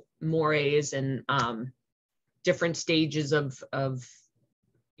cultural mores and different stages of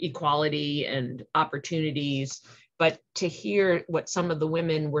equality and opportunities. But to hear what some of the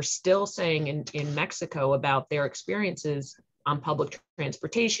women were still saying in Mexico about their experiences on public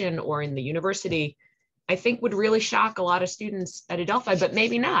transportation or in the university, I think would really shock a lot of students at Adelphi, but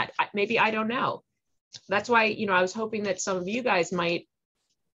maybe not. Maybe, I don't know. That's why, you know, I was hoping that some of you guys might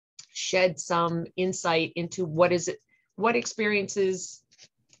shed some insight into what experiences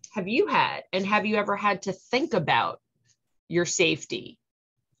have you had, and have you ever had to think about your safety?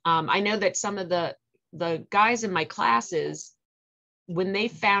 I know that some of the guys in my classes, when they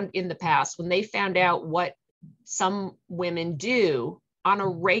found out what some women do on a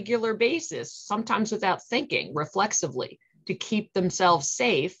regular basis, sometimes without thinking, reflexively, to keep themselves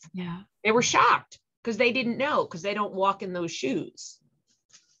safe, yeah, they were shocked because they didn't know, because they don't walk in those shoes.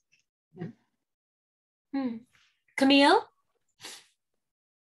 Camille?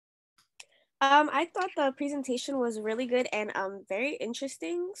 I thought the presentation was really good and very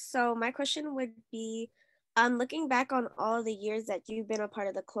interesting. So my question would be, looking back on all the years that you've been a part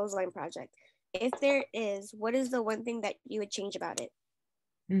of the Clothesline Project, if there is, what is the one thing that you would change about it?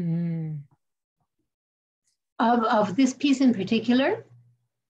 Of this piece in particular?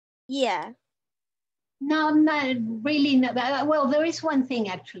 Yeah. No, not really. Well, there is one thing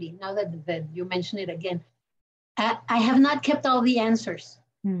actually, now that you mention it again. I have not kept all the answers.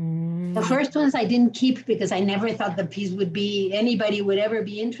 The first ones I didn't keep because I never thought the piece anybody would ever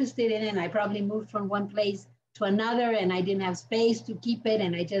be interested in it. And I probably moved from one place to another and I didn't have space to keep it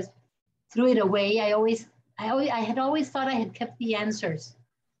and I just threw it away. I had always thought I had kept the answers,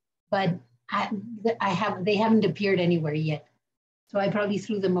 but they haven't appeared anywhere yet. So I probably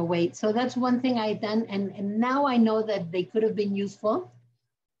threw them away. So that's one thing I've done. And now I know that they could have been useful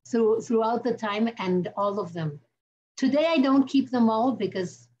throughout the time, and all of them. Today, I don't keep them all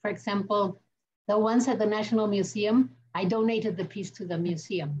because, for example, the ones at the National Museum, I donated the piece to the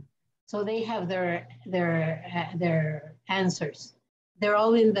museum. So they have their answers. They're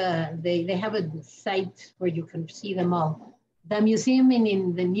all they have a site where you can see them all. The museum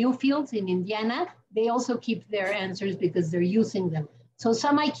in the New Fields in Indiana, they also keep their answers because they're using them. So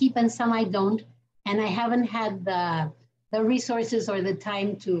some I keep and some I don't. And I haven't had the resources or the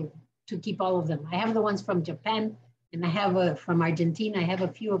time to keep all of them. I have the ones from Japan and I have from Argentina. I have a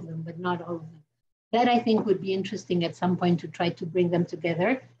few of them, but not all of them. That I think would be interesting at some point to try to bring them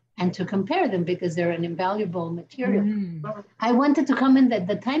together and to compare them because they're an invaluable material. I wanted to comment that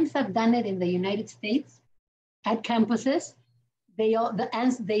the times I've done it in the United States at campuses,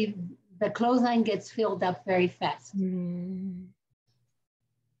 the clothesline gets filled up very fast.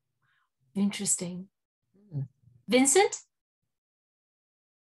 Interesting. Vincent?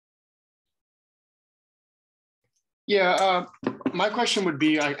 Yeah, my question would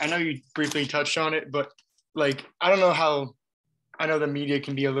be, I know you briefly touched on it, but like, I don't know how, I know the media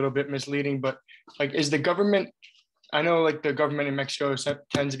can be a little bit misleading, but like, is the government, I know like the government in Mexico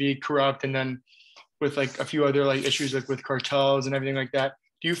tends to be corrupt, and then with like a few other like issues like with cartels and everything like that.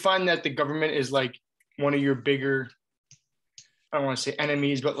 Do you find that the government is like one of your bigger, I don't want to say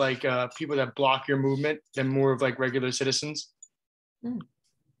enemies, but like people that block your movement than more of like regular citizens?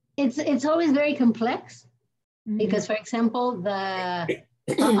 It's always very complex because, for example,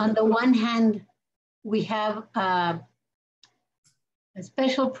 on the one hand, we have a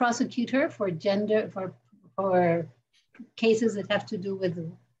special prosecutor for for cases that have to do with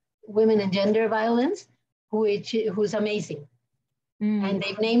women and gender violence, who's amazing. And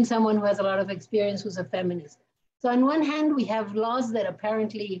they've named someone who has a lot of experience, who's a feminist. So on one hand, we have laws that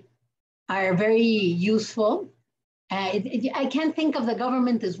apparently are very useful. I can't think of the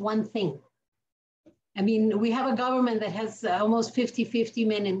government as one thing. I mean, we have a government that has almost 50-50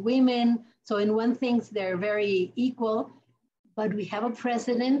 men and women. So in one thing, they're very equal. But we have a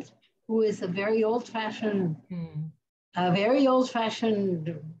president who is a very old-fashioned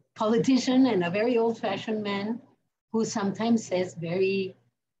politician and a very old-fashioned man who sometimes says very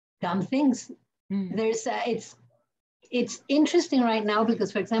dumb things. It's interesting right now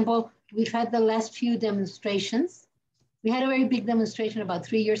because, for example, we've had the last few demonstrations. We had a very big demonstration about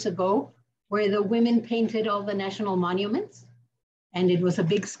 3 years ago where the women painted all the national monuments, and it was a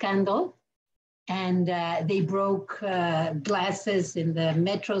big scandal. And they broke glasses in the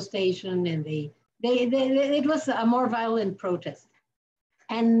metro station, and it was a more violent protest.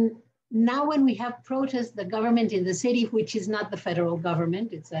 And now when we have protests, the government in the city, which is not the federal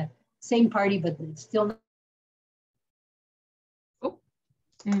government, it's a same party, but it's still not.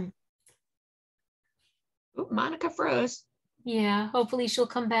 Monica froze. Yeah, hopefully she'll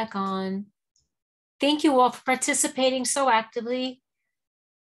come back on. Thank you all for participating so actively.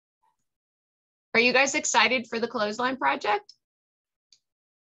 Are you guys excited for the Clothesline Project?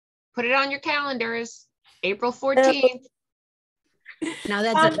 Put it on your calendars, April 14th. Now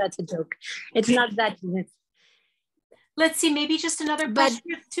that's a joke. It's not that. Let's see, maybe just another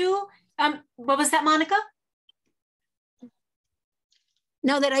question or two. What was that, Monica?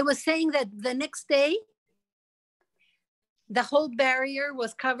 No, that I was saying that the next day, the whole barrier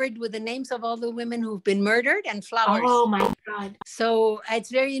was covered with the names of all the women who've been murdered and flowers. Oh my God. So it's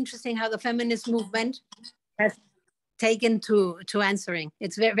very interesting how the feminist movement has taken to answering.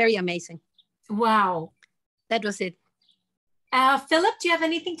 It's very, very amazing. Wow. That was it. Philip, do you have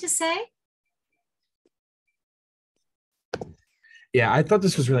anything to say? Yeah, I thought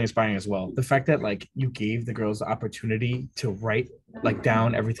this was really inspiring as well. The fact that like you gave the girls the opportunity to write like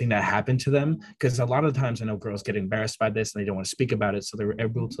down everything that happened to them, because a lot of times I know girls get embarrassed by this and they don't want to speak about it, so they were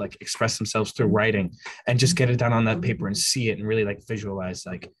able to like express themselves through writing and just get it down on that paper and see it and really like visualize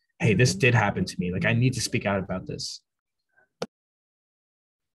like, hey, this did happen to me. Like I need to speak out about this.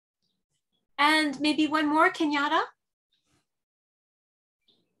 And maybe one more, Kenyatta.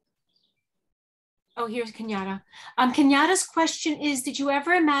 Oh, here's Kenyatta. Kenyatta's question is, did you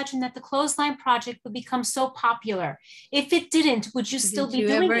ever imagine that the Clothesline Project would become so popular? If it didn't, would you still be doing it?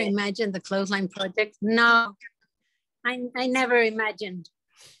 Did you ever imagine the Clothesline Project? No, I never imagined.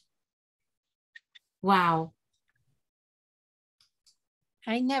 Wow.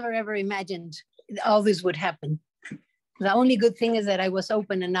 I never ever imagined all this would happen. The only good thing is that I was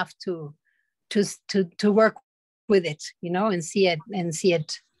open enough to work with it, you know, and see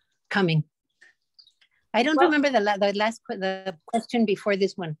it coming. I don't remember the question before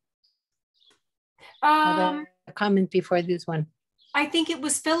this one. The comment before this one. I think it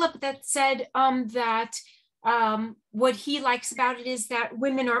was Philip that said that what he likes about it is that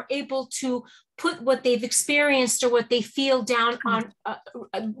women are able to put what they've experienced or what they feel down on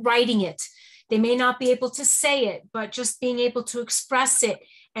writing it. They may not be able to say it, but just being able to express it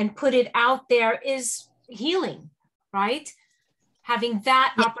and put it out there is healing, right? Having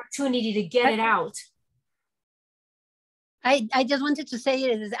that opportunity to get it out. I just wanted to say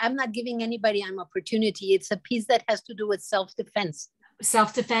is I'm not giving anybody an opportunity. It's a piece that has to do with self-defense.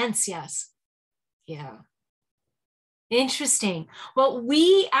 Self-defense, yes. Yeah. Interesting. Well,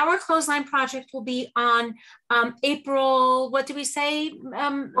 our Clothesline Project will be on April, what do we say?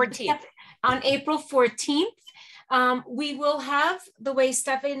 14th. On April 14th. We will have the way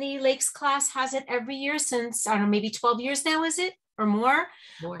Stephanie Lake's class has it every year since, I don't know, maybe 12 years now, is it? Or more?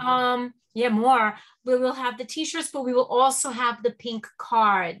 More. Yeah, more. We will have the t-shirts, but we will also have the pink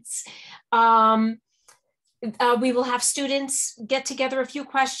cards. We will have students get together a few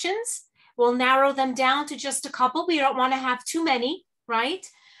questions. We'll narrow them down to just a couple. We don't want to have too many, right?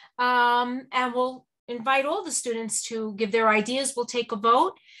 And we'll invite all the students to give their ideas. We'll take a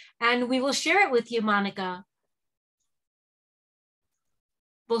vote and we will share it with you, Monica.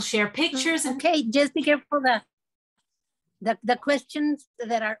 We'll share pictures. Okay, just be careful that the questions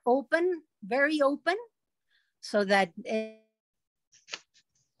that are open, very open, so that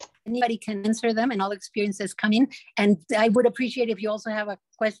anybody can answer them and all experiences come in. And I would appreciate if you also have a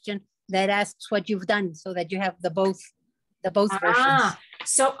question that asks what you've done, so that you have the both versions.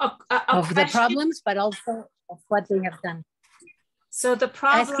 So of the problems, but also of what they have done. So the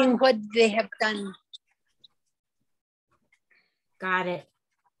problem, asking what they have done. Got it.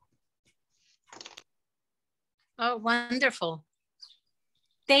 Oh, wonderful.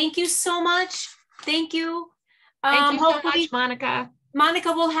 Thank you so much. Thank you. Thank you so much, Monica.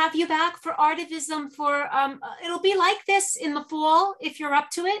 Monica, we'll have you back for Artivism for, it'll be like this in the fall, if you're up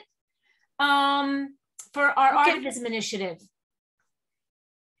to it, for our Artivism initiative.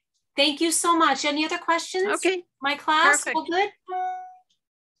 Thank you so much. Any other questions? Okay. My class, Perfect. all good?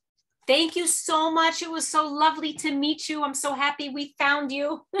 Thank you so much. It was so lovely to meet you. I'm so happy we found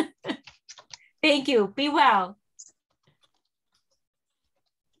you. Thank you. Be well.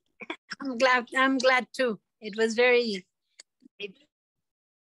 I'm glad too. It was very. Thank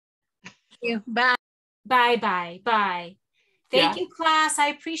you. Bye. Bye. Thank you, class. I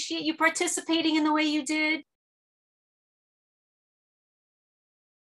appreciate you participating in the way you did.